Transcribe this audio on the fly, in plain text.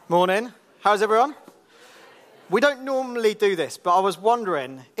Morning. How's everyone? We don't normally do this, but I was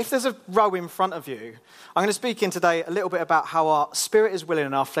wondering, if there's a row in front of you, I'm going to speak in today a little bit about how our spirit is willing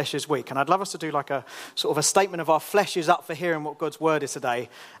and our flesh is weak. And I'd love us to do like a sort of a statement of our flesh is up for hearing what God's word is today.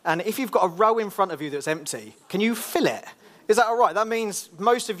 And if you've got a row in front of you that's empty, can you fill it? Is that all right? That means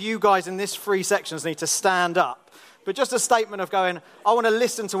most of you guys in this three sections need to stand up. But just a statement of going, I want to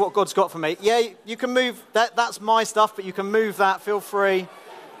listen to what God's got for me. Yeah, you can move. That's my stuff, but you can move that. Feel free.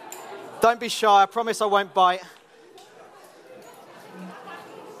 Don't be shy. I promise I won't bite.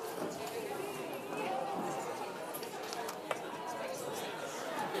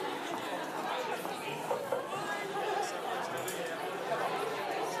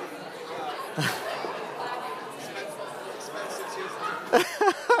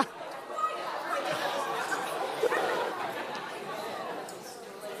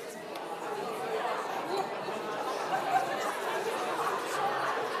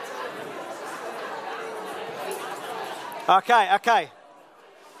 Okay.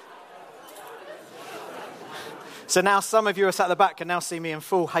 So now some of you are sat at the back can now see me in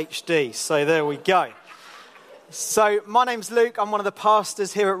full HD. So there we go. So my name's Luke. I'm one of the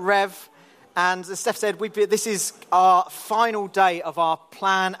pastors here at Rev. And as Steph said, this is our final day of our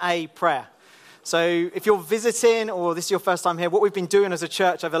Plan A prayer. So if you're visiting or this is your first time here, what we've been doing as a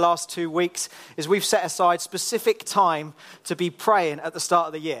church over the last 2 weeks is we've set aside specific time to be praying at the start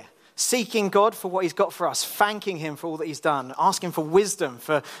of the year. Seeking God for what he's got for us, thanking him for all that he's done, asking for wisdom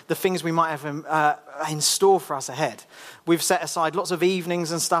for the things we might have in store for us ahead. We've set aside lots of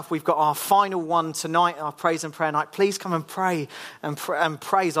evenings and stuff. We've got our final one tonight, our praise and prayer night. Please come and pray and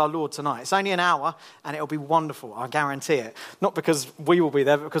praise our Lord tonight. It's only an hour and it'll be wonderful, I guarantee it. Not because we will be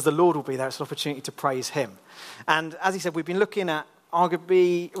there, but because the Lord will be there. It's an opportunity to praise him. And as he said, we've been looking at I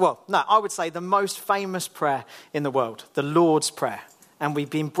would say the most famous prayer in the world, the Lord's Prayer. And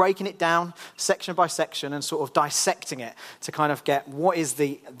we've been breaking it down section by section and sort of dissecting it to kind of get what is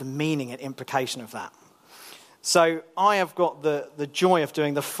the meaning and implication of that. So I have got the joy of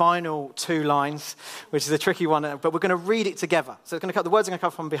doing the final 2 lines, which is a tricky one, but we're going to read it together. So the words are going to come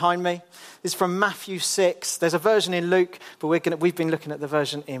from behind me. This is from Matthew 6. There's a version in Luke, but we've been looking at the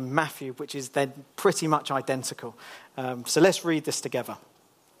version in Matthew, which is then pretty much identical. So let's read this together.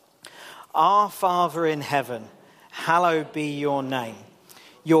 Our Father in heaven, hallowed be your name.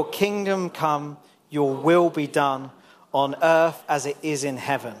 Your kingdom come, your will be done on earth as it is in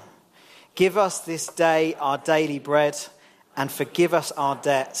heaven. Give us this day our daily bread and forgive us our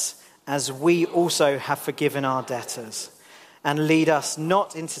debts as we also have forgiven our debtors. And lead us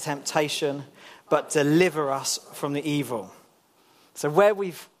not into temptation, but deliver us from the evil. So where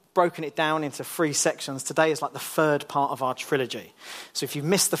we've broken it down into 3 sections, today is like the third part of our trilogy. So if you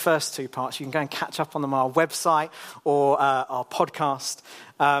missed the first 2 parts, you can go and catch up on them on our website or our podcast.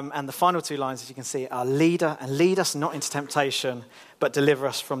 And the final 2 lines, as you can see, are lead us not into temptation, but deliver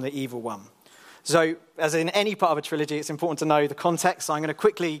us from the evil one. So as in any part of a trilogy, it's important to know the context. So I'm going to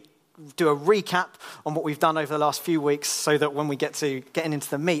quickly do a recap on what we've done over the last few weeks so that when we get to getting into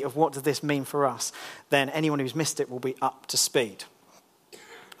the meat of what does this mean for us, then anyone who's missed it will be up to speed.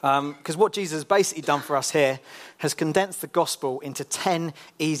 Because what Jesus has basically done for us here has condensed the gospel into 10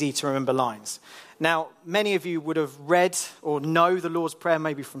 easy-to-remember lines. Now, many of you would have read or know the Lord's Prayer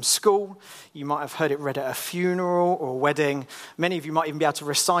maybe from school. You might have heard it read at a funeral or a wedding. Many of you might even be able to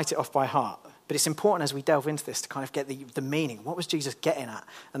recite it off by heart. But it's important as we delve into this to kind of get the meaning. What was Jesus getting at?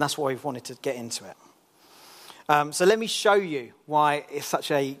 And that's why we've wanted to get into it. So let me show you why it's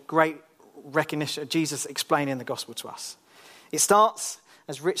such a great recognition of Jesus explaining the gospel to us. It starts,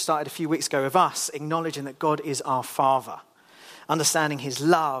 as Rich started a few weeks ago, with us acknowledging that God is our Father, understanding his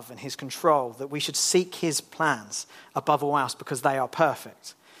love and his control, that we should seek his plans above all else because they are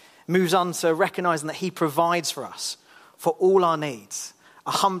perfect. It moves on to recognizing that he provides for us for all our needs,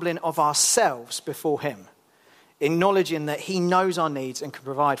 a humbling of ourselves before him, acknowledging that he knows our needs and can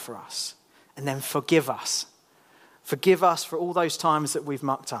provide for us, and then forgive us. Forgive us for all those times that we've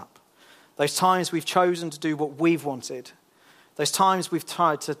mucked up, those times we've chosen to do what we've wanted, those times we've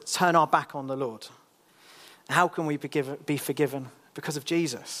tried to turn our back on the Lord. How can we be forgiven? Because of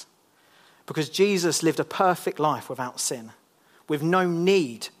Jesus. Because Jesus lived a perfect life without sin, with no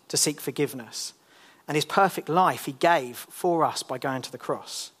need to seek forgiveness. And his perfect life he gave for us by going to the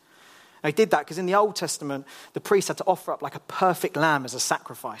cross. And he did that because in the Old Testament, the priest had to offer up like a perfect lamb as a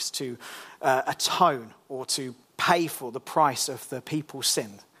sacrifice to atone or to pay for the price of the people's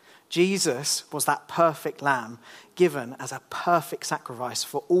sin. Jesus was that perfect lamb given as a perfect sacrifice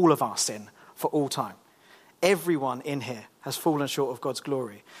for all of our sin, for all time. Everyone in here has fallen short of God's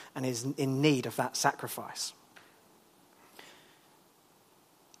glory and is in need of that sacrifice.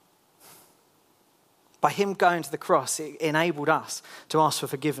 By him going to the cross, it enabled us to ask for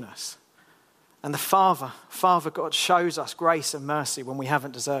forgiveness. And the Father God shows us grace and mercy when we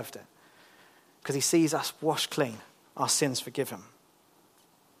haven't deserved it. Because he sees us washed clean, our sins forgiven.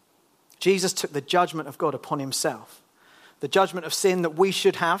 Jesus took the judgment of God upon himself. The judgment of sin that we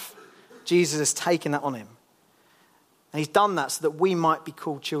should have, Jesus has taken that on him. And he's done that so that we might be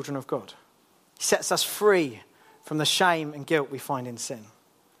called children of God. He sets us free from the shame and guilt we find in sin.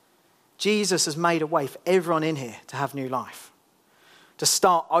 Jesus has made a way for everyone in here to have new life, to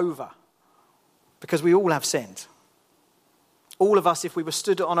start over, because we all have sinned. All of us, if we were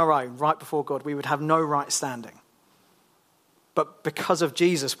stood on our own right before God, we would have no right standing. But because of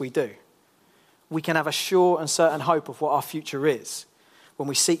Jesus, we do. We can have a sure and certain hope of what our future is when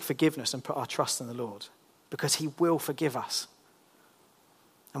we seek forgiveness and put our trust in the Lord, because he will forgive us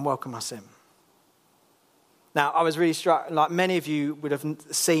and welcome us in. Now, I was really struck, like many of you would have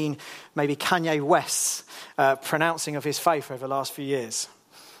seen maybe Kanye West's pronouncing of his faith over the last few years.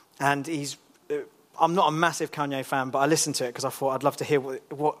 And I'm not a massive Kanye fan, but I listened to it because I thought I'd love to hear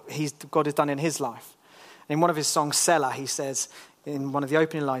what God has done in his life. And in one of his songs, Selah, he says, in one of the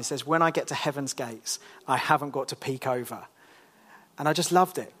opening lines, he says, "When I get to heaven's gates, I haven't got to peek over." And I just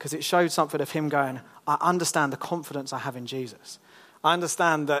loved it because it showed something of him going, I understand the confidence I have in Jesus. I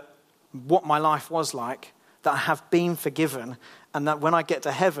understand that what my life was like, that I have been forgiven, and that when I get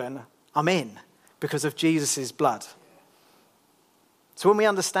to heaven, I'm in because of Jesus' blood. So when we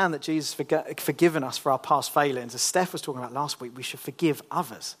understand that Jesus has forgiven us for our past failings, as Steph was talking about last week, we should forgive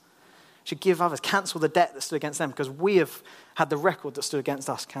others. We should give others, cancel the debt that stood against them, because we have had the record that stood against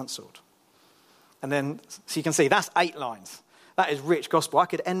us cancelled. And then, so you can see, that's 8 lines. That is rich gospel. I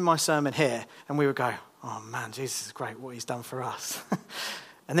could end my sermon here and we would go, oh man, Jesus is great, what he's done for us.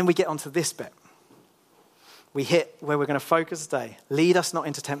 And then we get onto this bit. We hit where we're going to focus today. Lead us not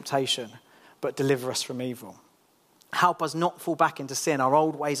into temptation, but deliver us from evil. Help us not fall back into sin, our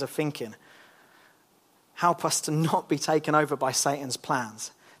old ways of thinking. Help us to not be taken over by Satan's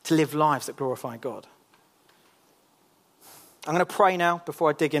plans, to live lives that glorify God. I'm going to pray now before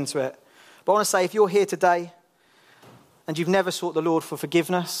I dig into it. But I want to say, if you're here today and you've never sought the Lord for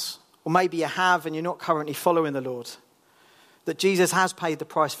forgiveness, or maybe you have and you're not currently following the Lord, that Jesus has paid the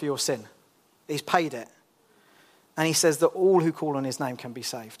price for your sin. He's paid it. And he says that all who call on his name can be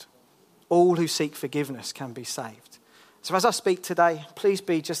saved. All who seek forgiveness can be saved. So as I speak today, please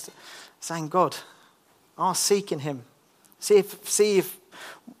be just saying, God, I'll seek in him. See if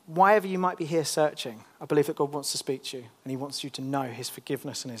wherever you might be here searching, I believe that God wants to speak to you and he wants you to know his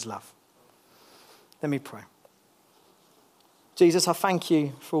forgiveness and his love. Let me pray. Jesus, I thank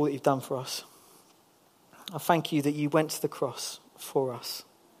you for all that you've done for us. I thank you that you went to the cross for us,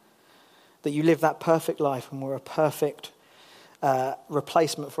 that you lived that perfect life and were a perfect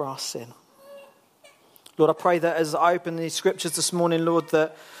replacement for our sin. Lord, I pray that as I open these scriptures this morning, Lord,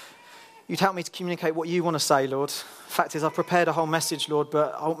 that you'd help me to communicate what you want to say, Lord. The fact is, I've prepared a whole message, Lord,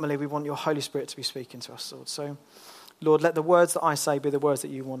 but ultimately we want your Holy Spirit to be speaking to us, Lord. So, Lord, let the words that I say be the words that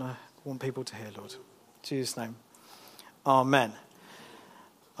you want people to hear, Lord. In Jesus' name. Amen.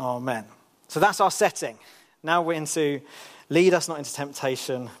 Amen. So that's our setting. Now we're into lead us not into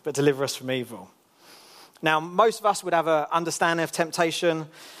temptation, but deliver us from evil. Now, most of us would have an understanding of temptation.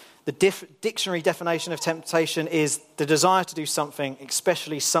 The dictionary definition of temptation is the desire to do something,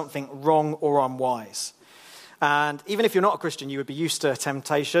 especially something wrong or unwise. And even if you're not a Christian, you would be used to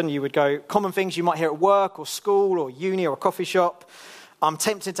temptation. You would go, common things you might hear at work or school or uni or a coffee shop. I'm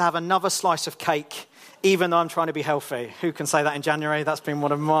tempted to have another slice of cake, even though I'm trying to be healthy. Who can say that in January? That's been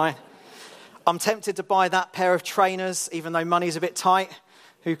one of mine. I'm tempted to buy that pair of trainers, even though money's a bit tight.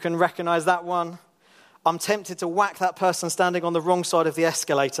 Who can recognize that one? I'm tempted to whack that person standing on the wrong side of the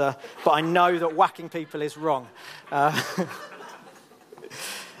escalator, but I know that whacking people is wrong. I'm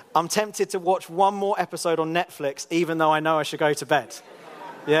tempted to watch one more episode on Netflix, even though I know I should go to bed.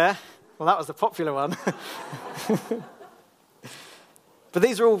 Yeah? Well, that was the popular one. But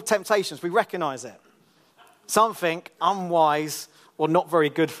these are all temptations. We recognize it. Something unwise or not very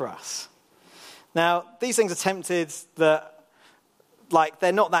good for us. Now, these things are tempted that,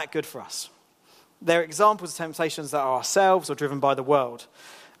 they're not that good for us. They're examples of temptations that are ourselves or driven by the world.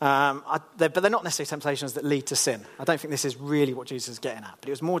 But they're not necessarily temptations that lead to sin. I don't think this is really what Jesus is getting at. But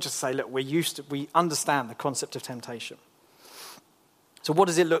it was more just to say, look, we understand the concept of temptation. So what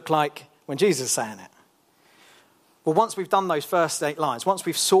does it look like when Jesus is saying it? Well, once we've done those first 8 lines, once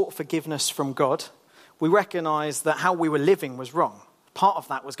we've sought forgiveness from God, we recognize that how we were living was wrong. Part of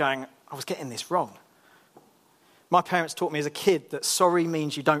that was going, I was getting this wrong. My parents taught me as a kid that sorry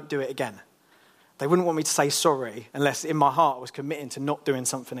means you don't do it again. They wouldn't want me to say sorry unless in my heart I was committing to not doing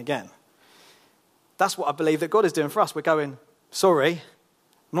something again. that's what I believe that God is doing for us. We're going, sorry, I'm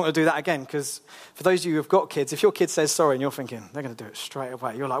not going to do that again. Because for those of you who've got kids, if your kid says sorry and you're thinking, they're going to do it straight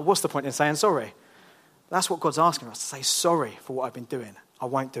away, you're like, what's the point in saying sorry? That's what God's asking us, to say sorry for what I've been doing. I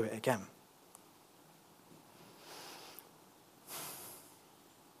won't do it again.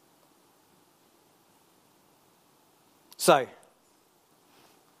 So,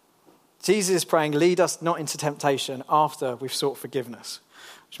 Jesus is praying, lead us not into temptation after we've sought forgiveness,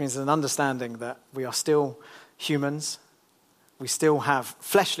 which means an understanding that we are still humans. We still have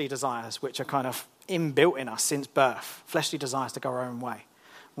fleshly desires, which are kind of inbuilt in us since birth, fleshly desires to go our own way.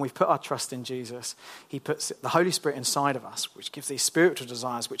 When we put our trust in Jesus, he puts the Holy Spirit inside of us, which gives these spiritual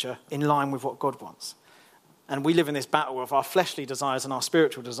desires which are in line with what God wants. And we live in this battle of our fleshly desires and our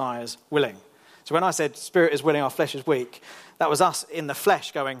spiritual desires willing. So when I said spirit is willing, our flesh is weak, that was us in the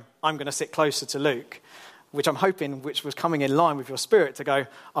flesh going, I'm going to sit closer to Luke, which I'm hoping, which was coming in line with your spirit to go,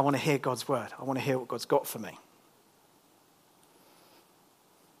 I want to hear God's word. I want to hear what God's got for me.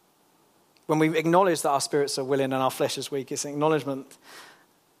 When we acknowledge that our spirits are willing and our flesh is weak, it's an acknowledgement.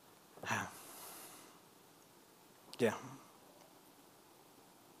 Yeah.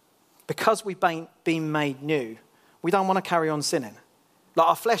 Because we've been made new, we don't want to carry on sinning. Like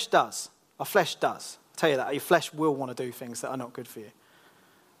our flesh does. Our flesh does. I'll tell you that. Your flesh will want to do things that are not good for you.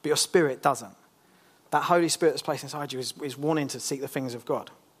 But your spirit doesn't. That Holy Spirit that's placed inside you is wanting to seek the things of God.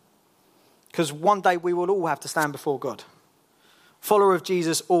 Because one day we will all have to stand before God. Follower of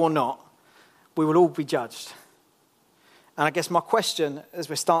Jesus or not, we will all be judged. And I guess my question as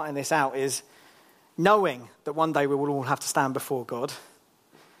we're starting this out is, knowing that one day we will all have to stand before God,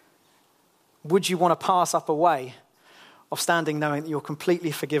 would you want to pass up a way of standing knowing that you're completely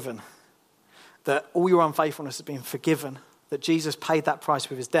forgiven? That all your unfaithfulness has been forgiven, that Jesus paid that price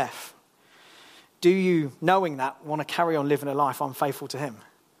with his death. Do you, knowing that, want to carry on living a life unfaithful to him?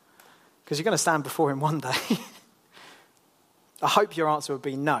 Because you're going to stand before him one day. I hope your answer would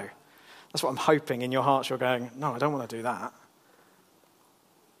be no. That's what I'm hoping in your hearts. You're going, no, I don't want to do that.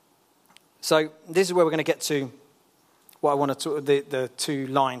 So this is where we're going to get to what I want to talk, the two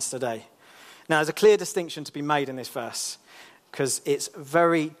lines today. Now, there's a clear distinction to be made in this verse, because it's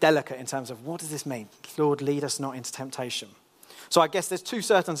very delicate in terms of what does this mean? Lord, lead us not into temptation. So I guess there's two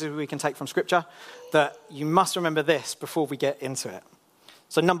certainties we can take from Scripture that you must remember this before we get into it.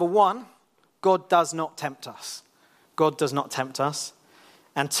 So number one, God does not tempt us. God does not tempt us.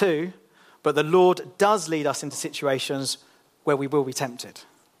 And two, but the Lord does lead us into situations where we will be tempted.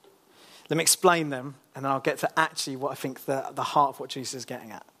 Let me explain them, and then I'll get to actually what I think the heart of what Jesus is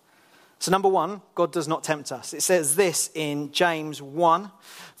getting at. So number one, God does not tempt us. It says this in James 1,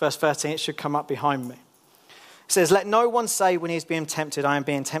 verse 13. It should come up behind me. It says, let no one say when he is being tempted, I am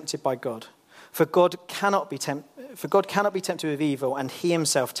being tempted by God. For God cannot be tempted with evil, and he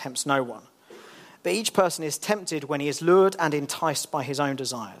himself tempts no one. But each person is tempted when he is lured and enticed by his own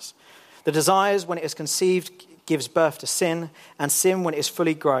desires. The desires, when it is conceived, gives birth to sin, and sin, when it is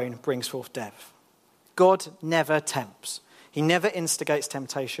fully grown, brings forth death. God never tempts. He never instigates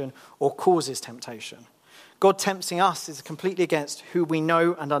temptation or causes temptation. God tempting us is completely against who we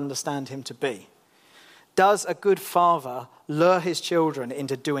know and understand him to be. Does a good father lure his children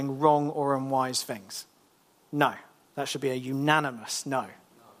into doing wrong or unwise things? No. That should be a unanimous no.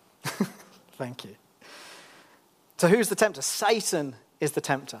 Thank you. So who's the tempter? Satan is the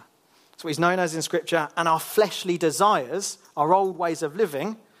tempter. That's what he's known as in Scripture. And our fleshly desires, our old ways of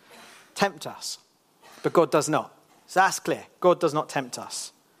living, tempt us. But God does not. So that's clear. God does not tempt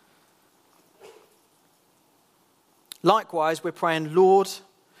us. Likewise, we're praying, Lord,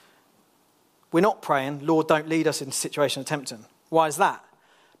 we're not praying, Lord, don't lead us into situations of tempting. Why is that?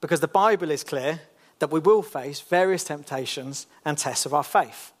 Because the Bible is clear that we will face various temptations and tests of our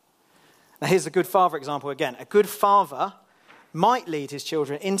faith. Now, here's the good father example again. A good father might lead his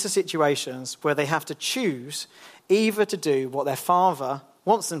children into situations where they have to choose either to do what their father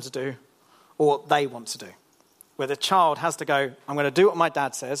wants them to do or what they want to do. Where the child has to go, I'm going to do what my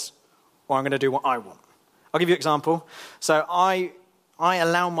dad says, or I'm going to do what I want. I'll give you an example. So I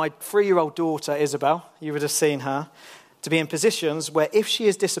allow my 3-year-old daughter, Isabel, you would have seen her, to be in positions where if she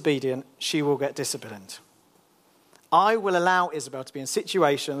is disobedient, she will get disciplined. I will allow Isabel to be in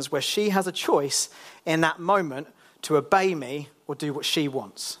situations where she has a choice in that moment to obey me or do what she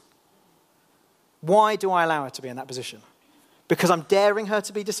wants. Why do I allow her to be in that position? Because I'm daring her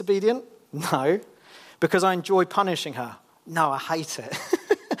to be disobedient? No. Because I enjoy punishing her? No, I hate it.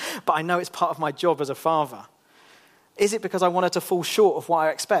 But I know it's part of my job as a father. Is it because I want her to fall short of what I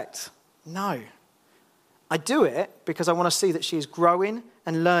expect? No. I do it because I want to see that she is growing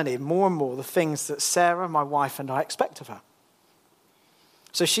and learning more and more the things that Sarah, my wife, and I expect of her.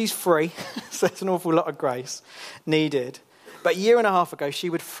 So she's free. So there's an awful lot of grace needed. But a year and a half ago, she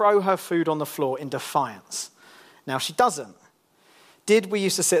would throw her food on the floor in defiance. Now she doesn't. Did we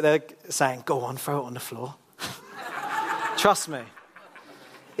used to sit there saying, go on, throw it on the floor? Trust me.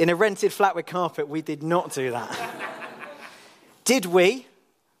 In a rented flat with carpet, we did not do that. Did we,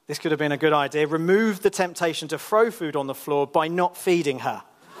 this could have been a good idea, remove the temptation to throw food on the floor by not feeding her?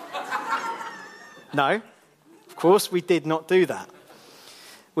 No, of course we did not do that.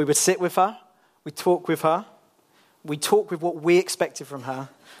 We would sit with her, we'd talk with her, we'd talk with what we expected from her,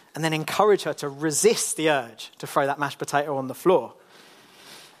 and then encourage her to resist the urge to throw that mashed potato on the floor.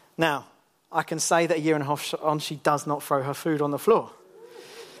 Now, I can say that a year and a half on, she does not throw her food on the floor.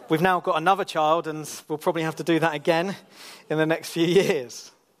 We've now got another child, and we'll probably have to do that again in the next few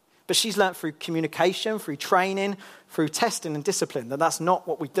years. But she's learnt through communication, through training, through testing and discipline, that that's not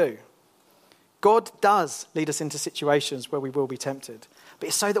what we do. God does lead us into situations where we will be tempted, but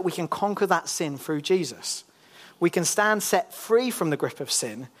it's so that we can conquer that sin through Jesus. We can stand set free from the grip of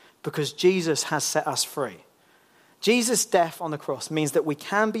sin because Jesus has set us free. Jesus' death on the cross means that we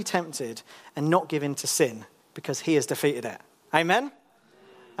can be tempted and not give in to sin because he has defeated it. Amen?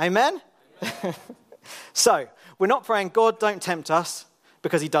 Amen? So, we're not praying, God, don't tempt us,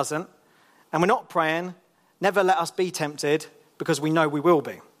 because he doesn't. And we're not praying, never let us be tempted, because we know we will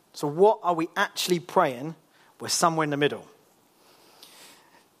be. So what are we actually praying? We're somewhere in the middle.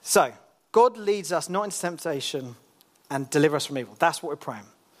 So, God leads us not into temptation and deliver us from evil. That's what we're praying.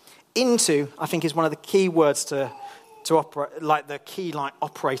 Into, I think, is one of the key words to operate, like the key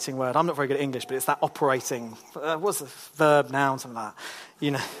operating word. I'm not very good at English, but it's that operating. What's the verb, noun, something like that?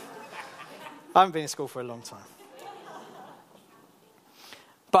 You know, I haven't been in school for a long time.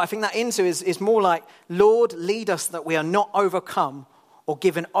 But I think that into is more like, Lord, lead us that we are not overcome or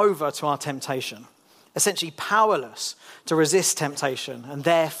given over to our temptation. Essentially powerless to resist temptation and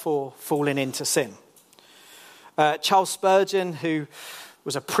therefore falling into sin. Charles Spurgeon, who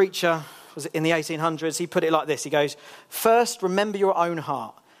was a preacher was in the 1800s, he put it like this. He goes, first, remember your own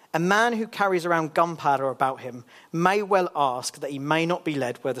heart. A man who carries around gunpowder about him may well ask that he may not be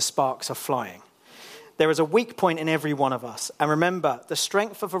led where the sparks are flying. There is a weak point in every one of us. And remember, the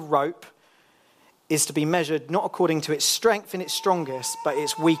strength of a rope is to be measured not according to its strength in its strongest, but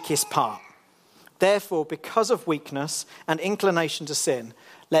its weakest part. Therefore, because of weakness and inclination to sin,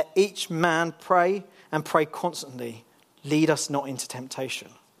 let each man pray and pray constantly, lead us not into temptation.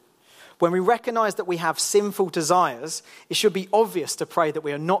 When we recognize that we have sinful desires, it should be obvious to pray that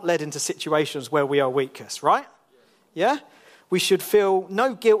we are not led into situations where we are weakest, right? Yeah? We should feel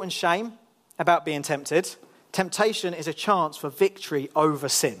no guilt and shame about being tempted. Temptation is a chance for victory over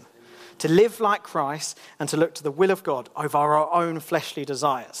sin. To live like Christ and to look to the will of God over our own fleshly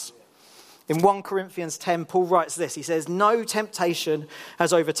desires. In 1 Corinthians 10, Paul writes this. He says, no temptation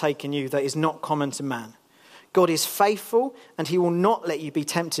has overtaken you that is not common to man. God is faithful and he will not let you be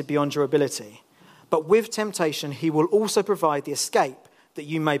tempted beyond your ability. But with temptation, he will also provide the escape that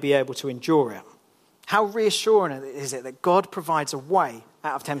you may be able to endure it. How reassuring is it that God provides a way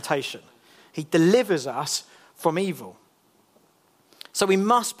out of temptation? He delivers us from evil. So we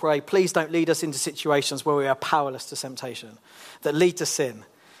must pray, please don't lead us into situations where we are powerless to temptation, that lead to sin,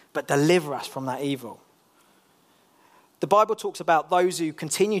 but deliver us from that evil. The Bible talks about those who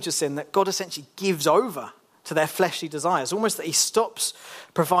continue to sin, that God essentially gives over to their fleshly desires, almost that he stops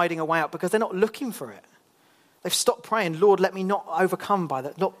providing a way out because they're not looking for it. They've stopped praying, Lord, let me not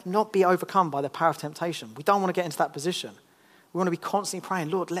be overcome by the power of temptation. We don't want to get into that position. We want to be constantly praying,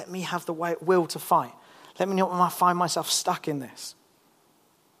 Lord, let me have the will to fight. Let me not find myself stuck in this.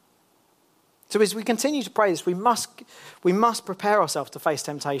 So as we continue to pray this, we must prepare ourselves to face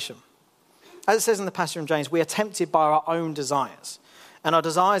temptation. As it says in the passage from James, we are tempted by our own desires. And our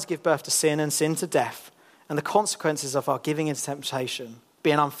desires give birth to sin and sin to death. And the consequences of our giving into temptation,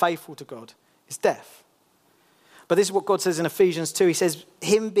 being unfaithful to God, is death. But this is what God says in Ephesians 2. He says,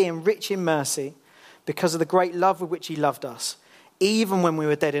 him being rich in mercy, because of the great love with which he loved us, even when we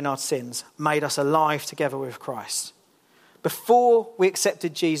were dead in our sins, made us alive together with Christ. Before we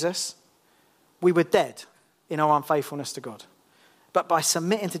accepted Jesus, we were dead in our unfaithfulness to God. But by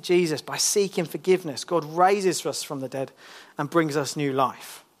submitting to Jesus, by seeking forgiveness, God raises us from the dead and brings us new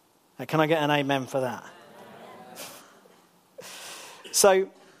life. Now, can I get an amen for that? So,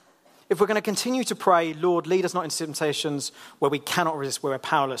 if we're going to continue to pray, Lord, lead us not into temptations where we cannot resist, where we're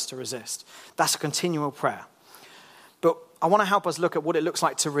powerless to resist. That's a continual prayer. But I want to help us look at what it looks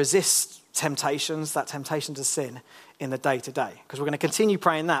like to resist temptations, that temptation to sin in the day-to-day. Because we're going to continue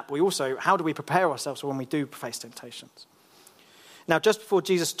praying that, but we also, how do we prepare ourselves for when we do face temptations? Now, just before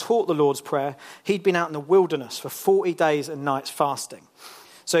Jesus taught the Lord's Prayer, he'd been out in the wilderness for 40 days and nights fasting.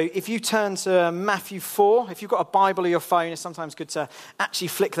 So if you turn to Matthew 4, if you've got a Bible or your phone, it's sometimes good to actually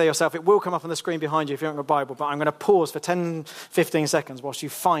flick there yourself. It will come up on the screen behind you if you haven't got a Bible, but I'm going to pause for 10, 15 seconds whilst you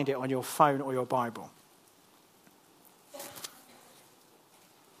find it on your phone or your Bible.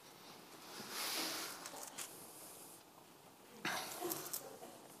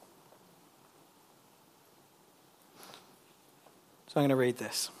 So I'm going to read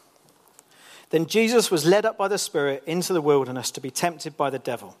this. Then Jesus was led up by the Spirit into the wilderness to be tempted by the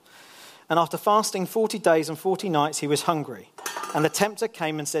devil. And after fasting 40 days and 40 nights, he was hungry. And the tempter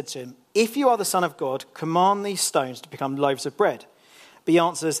came and said to him, "If you are the Son of God, command these stones to become loaves of bread." But he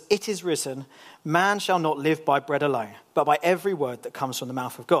answers, "It is written, man shall not live by bread alone, but by every word that comes from the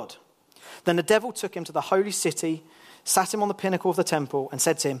mouth of God." Then the devil took him to the holy city, sat him on the pinnacle of the temple, and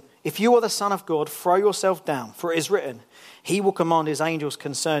said to him, "If you are the Son of God, throw yourself down, for it is written, he will command his angels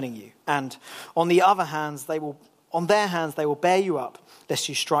concerning you, and on their hands they will bear you up, lest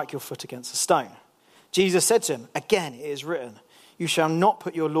you strike your foot against a stone." Jesus said to him, "Again it is written, you shall not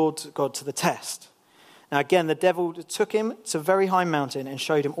put your Lord God to the test." Now again the devil took him to a very high mountain and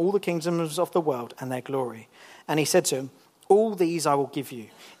showed him all the kingdoms of the world and their glory. And he said to him, "All these I will give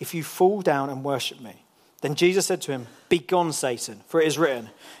you, if you fall down and worship me." Then Jesus said to him, "Begone, Satan, for it is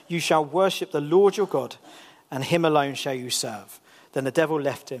written, you shall worship the Lord your God, and him alone shall you serve." Then the devil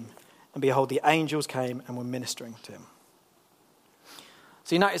left him, and behold, the angels came and were ministering to him.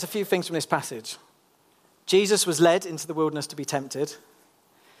 So you notice a few things from this passage. Jesus was led into the wilderness to be tempted.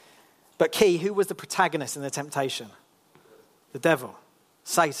 But key, who was the protagonist in the temptation? The devil,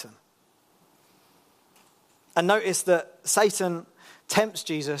 Satan. And notice that Satan tempts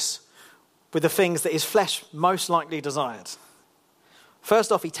Jesus with the things that his flesh most likely desired.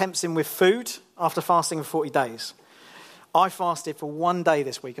 First off, he tempts him with food after fasting for 40 days. I fasted for 1 day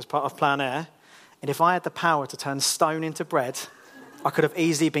this week as part of Plan Air, and if I had the power to turn stone into bread, I could have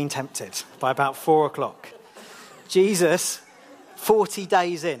easily been tempted by about 4 o'clock. Jesus, 40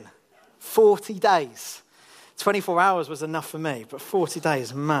 days in. 40 days. 24 hours was enough for me, but 40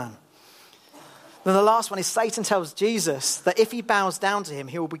 days, man. Then the last one is Satan tells Jesus that if he bows down to him,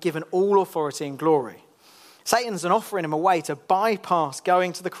 he will be given all authority and glory. Satan's offering him a way to bypass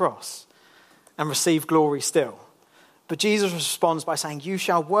going to the cross and receive glory still. But Jesus responds by saying, "You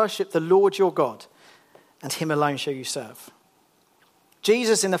shall worship the Lord your God, and him alone shall you serve."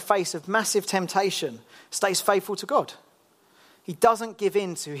 Jesus, in the face of massive temptation, stays faithful to God. He doesn't give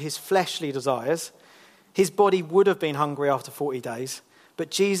in to his fleshly desires. His body would have been hungry after 40 days,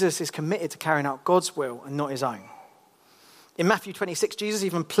 but Jesus is committed to carrying out God's will and not his own. In Matthew 26, Jesus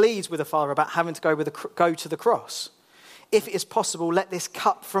even pleads with the Father about having to go to the cross. "If it is possible, let this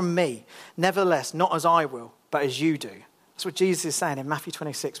cup from me. Nevertheless, not as I will, but as you do." That's what Jesus is saying in Matthew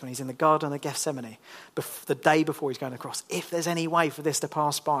 26 when he's in the Garden of Gethsemane, the day before he's going to the cross. If there's any way for this to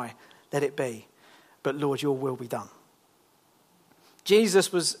pass by, let it be. But Lord, your will be done.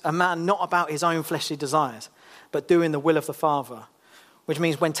 Jesus was a man not about his own fleshly desires, but doing the will of the Father, which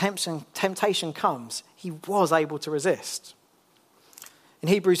means when temptation comes, he was able to resist. In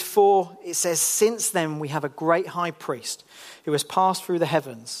Hebrews 4, it says, "Since then we have a great high priest who has passed through the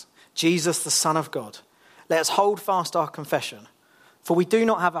heavens, Jesus the Son of God. Let us hold fast our confession. For we do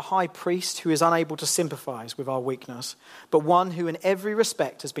not have a high priest who is unable to sympathize with our weakness, but one who in every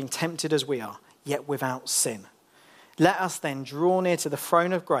respect has been tempted as we are, yet without sin. Let us then draw near to the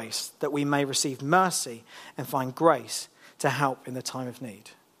throne of grace that we may receive mercy and find grace to help in the time of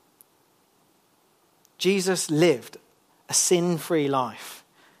need." Jesus lived a sin-free life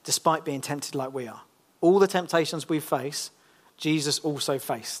despite being tempted like we are. All the temptations we face, Jesus also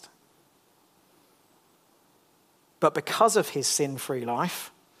faced. But because of his sin-free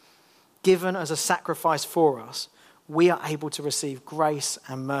life, given as a sacrifice for us, we are able to receive grace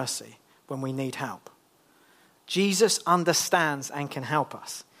and mercy when we need help. Jesus understands and can help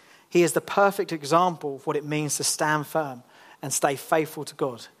us. He is the perfect example of what it means to stand firm and stay faithful to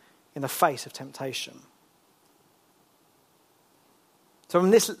God in the face of temptation. So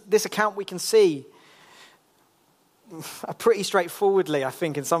in this account we can see pretty straightforwardly, I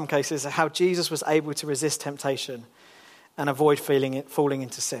think in some cases, how Jesus was able to resist temptation and avoid falling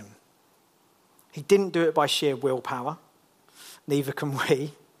into sin. He didn't do it by sheer willpower. Neither can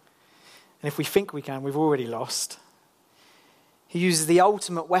we. And if we think we can, we've already lost. He uses the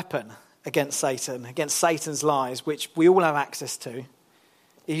ultimate weapon against Satan, against Satan's lies, which we all have access to.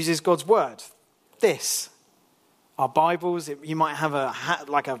 He uses God's word. This, our Bibles. You might have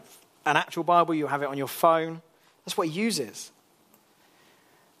an actual Bible. You have it on your phone. That's what he uses.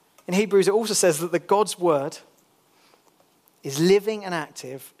 In Hebrews, it also says that the God's word is living and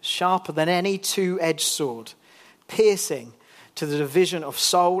active, sharper than any two-edged sword, piercing to the division of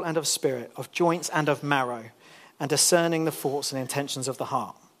soul and of spirit, of joints and of marrow, and discerning the thoughts and intentions of the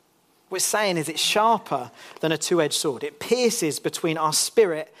heart. What it's saying is it's sharper than a two-edged sword. It pierces between our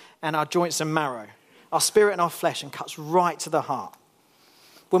spirit and our joints and marrow, our spirit and our flesh, and cuts right to the heart.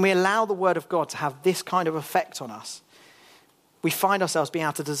 When we allow the word of God to have this kind of effect on us, we find ourselves being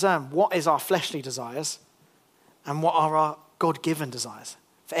able to discern what is our fleshly desires and what are our God-given desires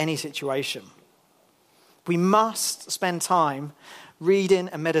for any situation. We must spend time reading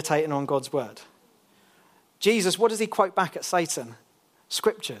and meditating on God's word. Jesus, what does he quote back at Satan?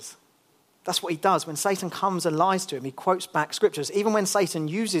 Scriptures. That's what he does. When Satan comes and lies to him, he quotes back scriptures. Even when Satan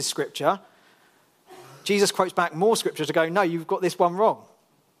uses scripture, Jesus quotes back more scripture to go, no, you've got this one wrong.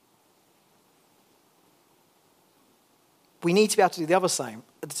 We need to be able to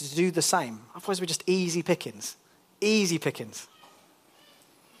do the same. Otherwise, we're just easy pickings. Easy pickings.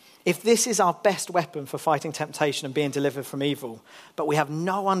 If this is our best weapon for fighting temptation and being delivered from evil, but we have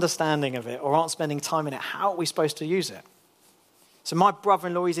no understanding of it or aren't spending time in it, how are we supposed to use it? So my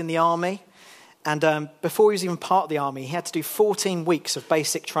brother-in-law is in the army, and before he was even part of the army, he had to do 14 weeks of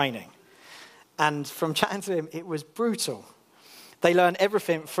basic training. And from chatting to him, it was brutal. They learned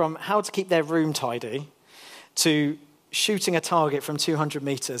everything from how to keep their room tidy to shooting a target from 200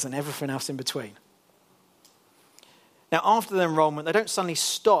 meters and everything else in between. Now, after the enrollment, they don't suddenly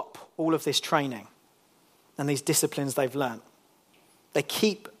stop all of this training and these disciplines they've learned. They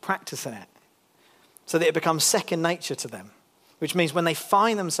keep practicing it so that it becomes second nature to them, which means when they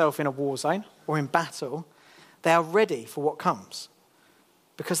find themselves in a war zone or in battle, they are ready for what comes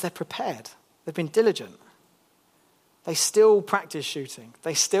because they're prepared. They've been diligent. They still practice shooting.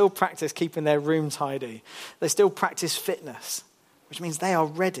 They still practice keeping their room tidy. They still practice fitness, which means they are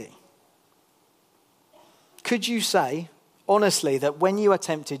ready. Could you say, honestly, that when you are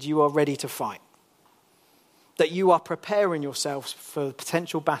tempted, you are ready to fight? That you are preparing yourselves for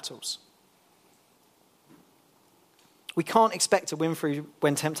potential battles? We can't expect to win through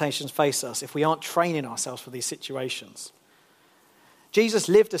when temptations face us if we aren't training ourselves for these situations. Jesus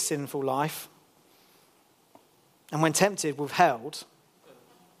lived a sinful life, and when tempted, withheld.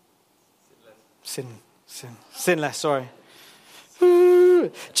 Sinless, sorry.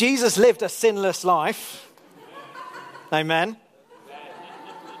 Jesus lived a sinless life. Amen.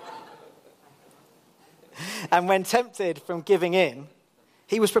 And when tempted from giving in,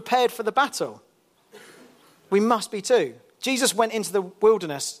 he was prepared for the battle. We must be too. Jesus went into the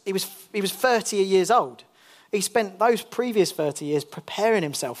wilderness. He was 30 years old. He spent those previous 30 years preparing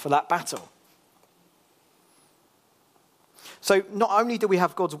himself for that battle. So not only do we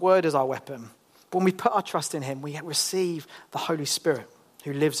have God's word as our weapon, but when we put our trust in him, we receive the Holy Spirit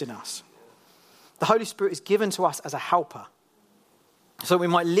who lives in us. The Holy Spirit is given to us as a helper, so we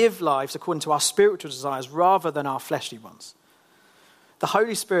might live lives according to our spiritual desires rather than our fleshly ones. The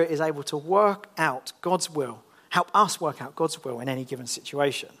Holy Spirit is able to work out God's will, help us work out God's will in any given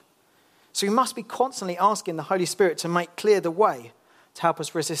situation. So we must be constantly asking the Holy Spirit to make clear the way to help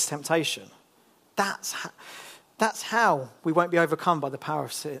us resist temptation. That's how we won't be overcome by the power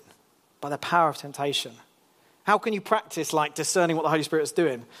of sin, by the power of temptation. How can you practice like discerning what the Holy Spirit is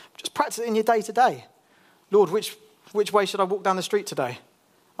doing? Just practice it in your day-to-day. Lord, which way should I walk down the street today?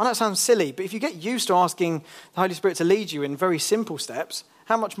 I know it sounds silly, but if you get used to asking the Holy Spirit to lead you in very simple steps,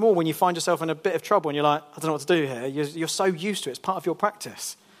 how much more when you find yourself in a bit of trouble and you're like, I don't know what to do here. You're so used to it. It's part of your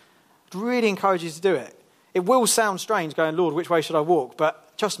practice. I'd really encourage you to do it. It will sound strange going, Lord, which way should I walk?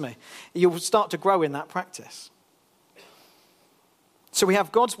 But trust me, you'll start to grow in that practice. So we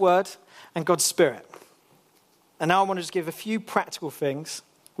have God's word and God's Spirit. And now I want to just give a few practical things,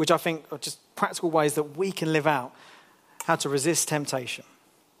 which I think are just practical ways that we can live out how to resist temptation.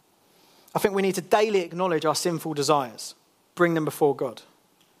 I think we need to daily acknowledge our sinful desires, bring them before God.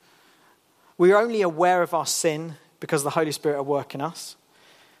 We are only aware of our sin because the Holy Spirit are working us.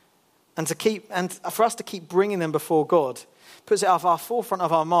 And for us to keep bringing them before God puts it at our forefront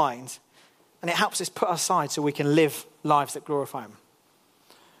of our mind, and it helps us put aside so we can live lives that glorify him.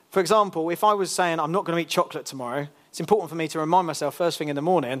 For example, if I was saying I'm not going to eat chocolate tomorrow, it's important for me to remind myself first thing in the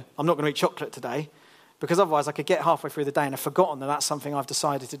morning, I'm not going to eat chocolate today, because otherwise I could get halfway through the day and have forgotten that that's something I've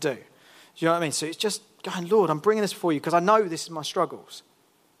decided to do. Do you know what I mean? So it's just going, Lord, I'm bringing this before you because I know this is my struggles.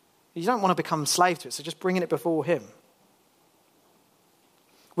 You don't want to become a slave to it, so just bringing it before him.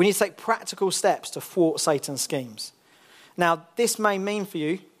 We need to take practical steps to thwart Satan's schemes. Now, this may mean for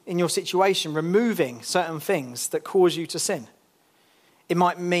you, in your situation, removing certain things that cause you to sin. It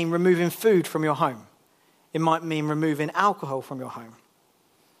might mean removing food from your home. It might mean removing alcohol from your home.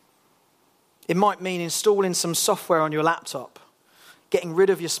 It might mean installing some software on your laptop, getting rid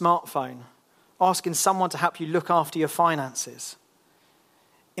of your smartphone, asking someone to help you look after your finances.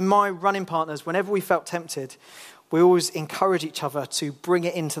 In my running partners, whenever we felt tempted, we always encourage each other to bring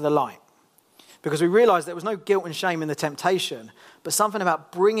it into the light. Because we realised there was no guilt and shame in the temptation, but something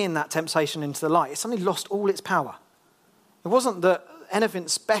about bringing that temptation into the light, it suddenly lost all its power. It wasn't that anything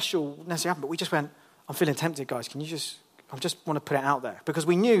special necessarily happened, but we just went, I'm feeling tempted, guys. I just want to put it out there. Because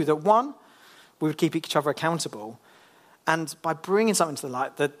we knew that, one, we would keep each other accountable. And by bringing something to the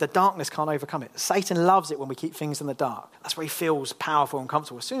light, the darkness can't overcome it. Satan loves it when we keep things in the dark. That's where he feels powerful and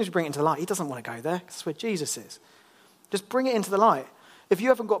comfortable. As soon as we bring it into the light, he doesn't want to go there. That's where Jesus is. Just bring it into the light. If you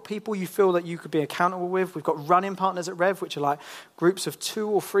haven't got people you feel that you could be accountable with, we've got running partners at Rev, which are like groups of 2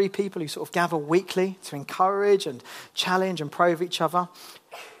 or 3 people who sort of gather weekly to encourage and challenge and pray with each other.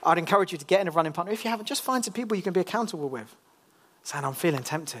 I'd encourage you to get in a running partner. If you haven't, just find some people you can be accountable with. Saying, I'm feeling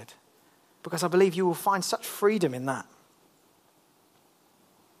tempted. Because I believe you will find such freedom in that.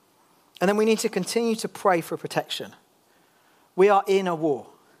 And then we need to continue to pray for protection. We are in a war.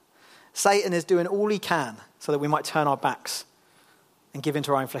 Satan is doing all he can so that we might turn our backs and give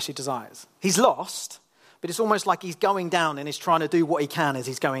into our own fleshly desires. He's lost, but it's almost like he's going down and he's trying to do what he can as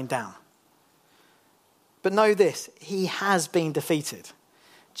he's going down. But know this, he has been defeated.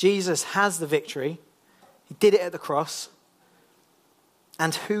 Jesus has the victory. He did it at the cross.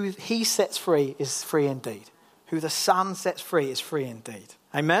 And who he sets free is free indeed. Who the Son sets free is free indeed.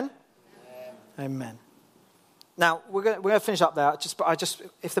 Amen? Amen. Now, we're going to finish up there.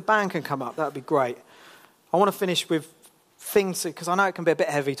 If the band can come up, that would be great. I want to finish with things, because I know it can be a bit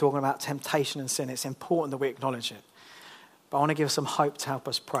heavy talking about temptation and sin. It's important that we acknowledge it. But I want to give us some hope to help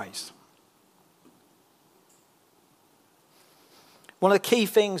us praise. One of the key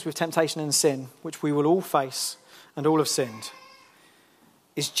things with temptation and sin, which we will all face and all have sinned,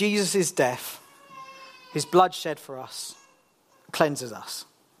 is Jesus' death, his blood shed for us, cleanses us.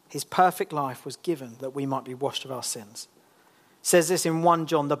 His perfect life was given that we might be washed of our sins. It says this in 1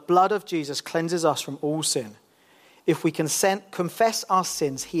 John, the blood of Jesus cleanses us from all sin. If we confess our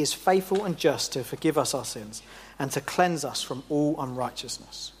sins, he is faithful and just to forgive us our sins and to cleanse us from all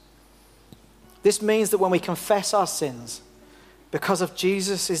unrighteousness. This means that when we confess our sins, because of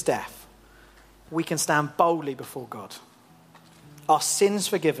Jesus' death, we can stand boldly before God. Our sins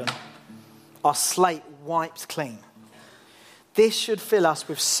forgiven, our slate wiped clean. This should fill us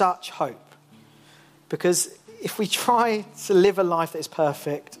with such hope, because if we try to live a life that is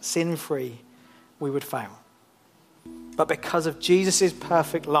perfect, sin-free, we would fail. But because of Jesus'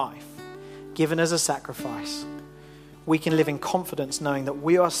 perfect life, given as a sacrifice, we can live in confidence knowing that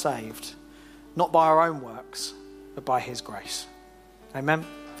we are saved, not by our own works, but by his grace. Amen?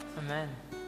 Amen.